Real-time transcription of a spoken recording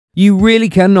You really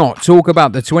cannot talk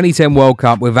about the 2010 World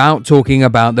Cup without talking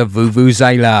about the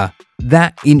Vuvuzela.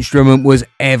 That instrument was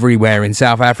everywhere in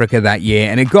South Africa that year,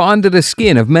 and it got under the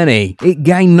skin of many. It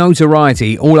gained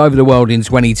notoriety all over the world in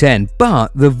 2010,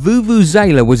 but the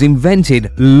Vuvuzela was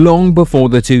invented long before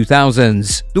the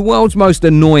 2000s. The world's most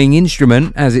annoying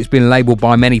instrument, as it's been labelled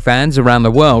by many fans around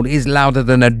the world, is louder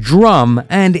than a drum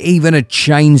and even a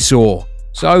chainsaw.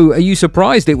 So, are you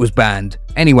surprised it was banned?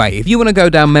 Anyway, if you want to go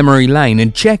down memory lane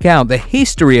and check out the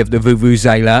history of the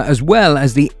Vuvuzela as well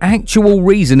as the actual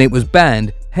reason it was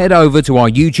banned, head over to our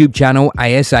YouTube channel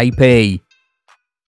ASAP.